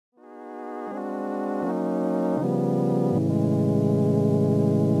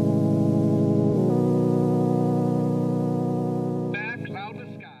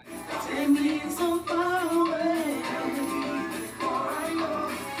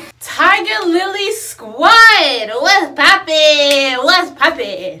right, what's poppin'? What's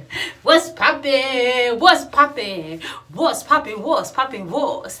poppin'? What's poppin'? What's poppin'? What's poppin'? What's poppin'?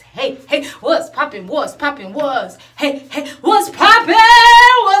 What's hey hey? What's poppin'? What's poppin'? What's hey hey? What's poppin'?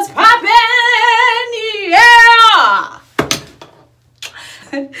 What's poppin'? Yeah.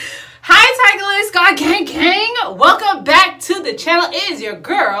 Hi, Tigerliliee's God Gang Gang. Welcome back to the channel. It is your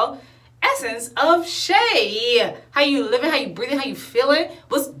girl, Essenceofshay. How you living? How you breathing? How you feeling?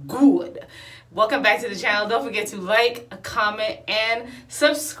 What's good? Welcome back to the channel. Don't forget to like, comment, and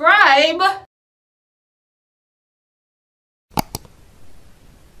subscribe.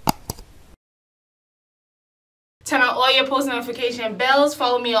 Turn on all your post notification bells.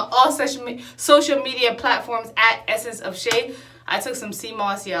 Follow me on all social media platforms at Essenceofshay. I took some sea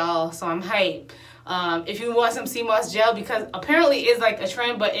moss, y'all, so I'm hype. If you want some sea moss gel, because apparently it's like a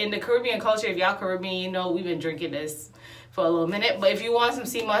trend, but in the Caribbean culture, if y'all Caribbean, you know we've been drinking this for a little minute. But if you want some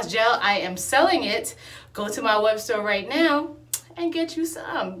sea moss gel, I am selling it. Go to my web store right now and get you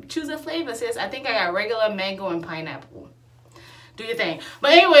some. Choose a flavor, sis. I think I got regular mango and pineapple. Do your thing.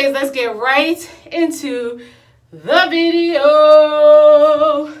 But anyways, let's get right into the video.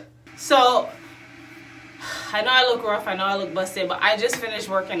 So I know I look rough, I know I look busted, but I just finished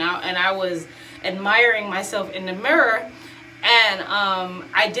working out and I was admiring myself in the mirror. And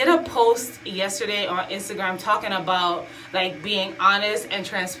I did a post yesterday on Instagram talking about like being honest and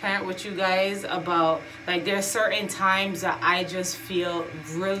transparent with you guys about like there's certain times that I just feel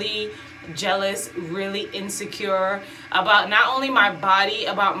really jealous, really insecure about not only my body,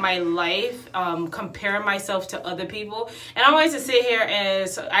 about my life, comparing myself to other people. And I wanted to sit here and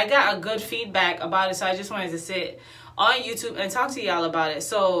so I got a good feedback about it, so I just wanted to sit on YouTube and talk to y'all about it.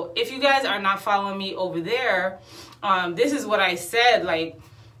 So if you guys are not following me over there, this is what I said. Like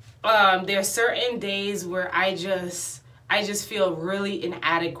there's certain days where I just feel really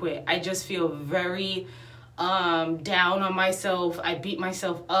inadequate. I just feel very down on myself. I beat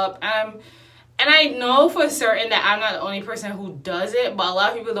myself up. And I know for certain that I'm not the only person who does it, but a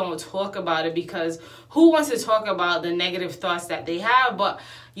lot of people don't talk about it because who wants to talk about the negative thoughts that they have? But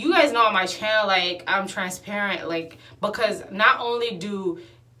you guys know on my channel, like, I'm transparent, like, because not only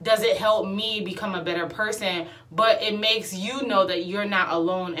does it help me become a better person, but it makes you know that you're not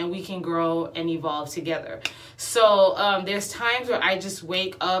alone and we can grow and evolve together. So there's times where I just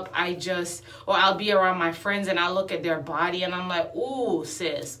wake up, or I'll be around my friends and I'll look at their body and I'm like, ooh,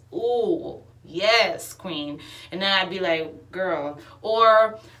 sis, ooh, yes, queen. And then I'd be like, girl.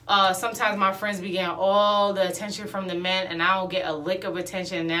 Or sometimes my friends be getting all the attention from the men and I don't get a lick of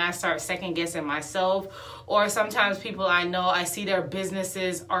attention, and then I start second guessing myself. Or sometimes people I know, I see their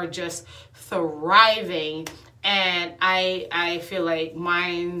businesses are just thriving and I feel like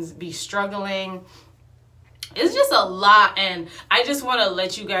mine's be struggling. It's just a lot, and I just want to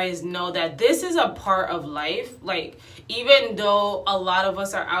let you guys know that this is a part of life. Like, even though a lot of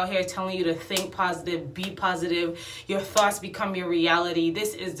us are out here telling you to think positive, be positive, your thoughts become your reality,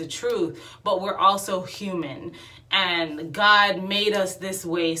 this is the truth. But we're also human, and God made us this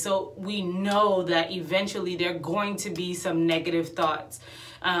way, so we know that eventually there are going to be some negative thoughts,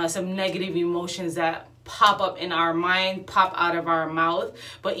 some negative emotions that pop up in our mind, pop out of our mouth.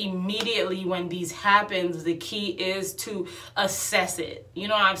 But immediately when these happens, the key is to assess it. You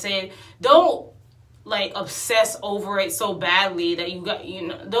know what I'm saying? Don't like obsess over it so badly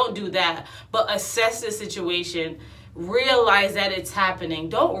that don't do that, but assess the situation. Realize that it's happening.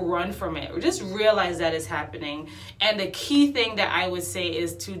 Don't run from it. Just realize that it's happening. And the key thing that I would say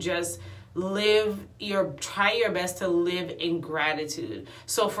is to just try your best to live in gratitude.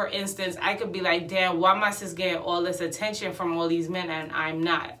 So for instance, I could be like, damn, why am I just getting all this attention from all these men and I'm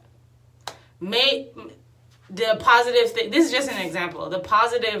not? The positive thing, this is just an example, the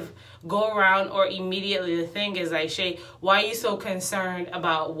positive go around or immediately the thing is like, Shay, why are you so concerned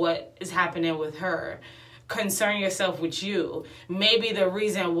about what is happening with her? Concern yourself with you. Maybe the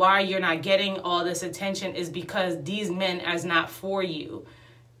reason why you're not getting all this attention is because these men are not for you.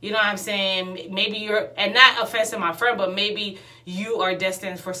 You know what I'm saying? Maybe you're, and not offensive my friend, but maybe you are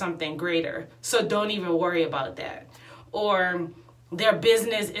destined for something greater. So don't even worry about that. Or their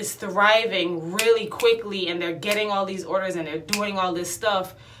business is thriving really quickly and they're getting all these orders and they're doing all this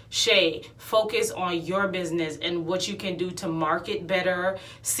stuff. Shay, focus on your business and what you can do to market better.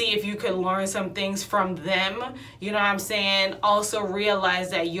 See if you can learn some things from them. You know what I'm saying? Also realize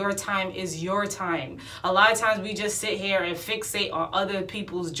that your time is your time. A lot of times we just sit here and fixate on other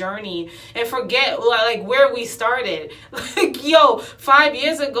people's journey and forget like where we started. Like, yo, 5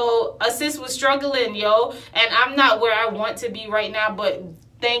 years ago, a sis was struggling, yo, and I'm not where I want to be right now, but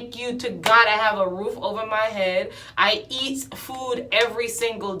thank you to God, I have a roof over my head. I eat food every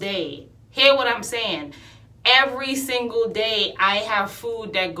single day. Hear what I'm saying? Every single day I have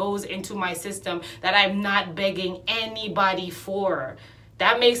food that goes into my system that I'm not begging anybody for.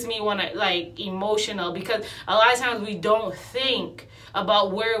 That makes me want to, like, emotional, because a lot of times we don't think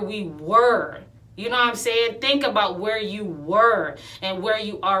about where we were. You know what I'm saying? Think about where you were and where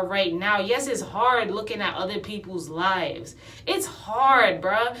you are right now. Yes, it's hard looking at other people's lives. It's hard,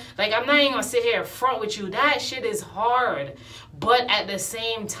 bruh. Like, I'm not even gonna sit here in front with you. That shit is hard. But at the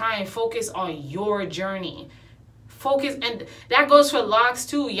same time, focus on your journey. Focus, and that goes for locks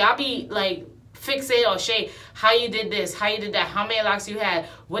too. Y'all be like fixate on Shay, how you did this, how you did that, how many locks you had,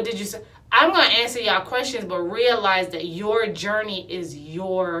 what did you say? I'm gonna answer y'all questions, but realize that your journey is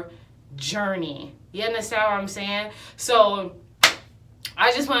your journey. You understand what I'm saying? So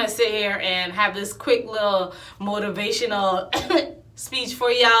I just want to sit here and have this quick little motivational speech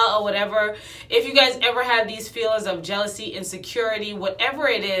for y'all or whatever. If you guys ever have these feelings of jealousy, insecurity, whatever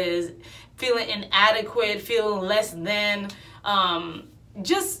it is, feeling inadequate, feeling less than,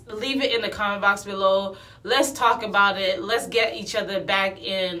 just leave it in the comment box below. Let's talk about it. Let's get each other back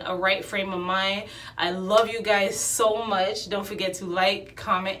in a right frame of mind. I love you guys so much. Don't forget to like,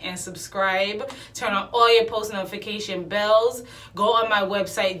 comment, and subscribe. Turn on all your post notification bells. Go on my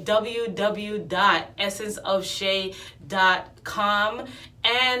website, www.essenceofshay.com,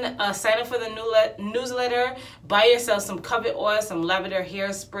 and sign up for the newsletter. Buy yourself some coconut oil, some lavender hair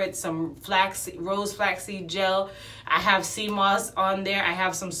spritz, some rose flaxseed gel. I have sea moss on there. I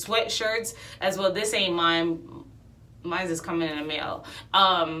have some sweatshirts as well. This ain't mine. Mine's is coming in the mail.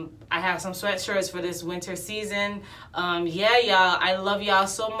 I have some sweatshirts for this winter season. Yeah, y'all, I love y'all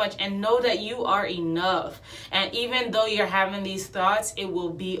so much, and know that you are enough. And even though you're having these thoughts, it will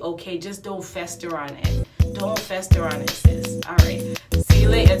be okay. Just don't fester on it. Don't fester on it, sis. All right. See you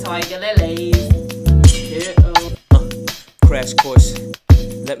later, TIGERLILEEE'S. Crash course.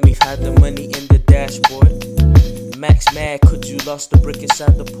 Let me hide the money in the dashboard. Max mad, could you lost the brick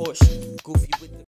inside the Porsche? Goofy with the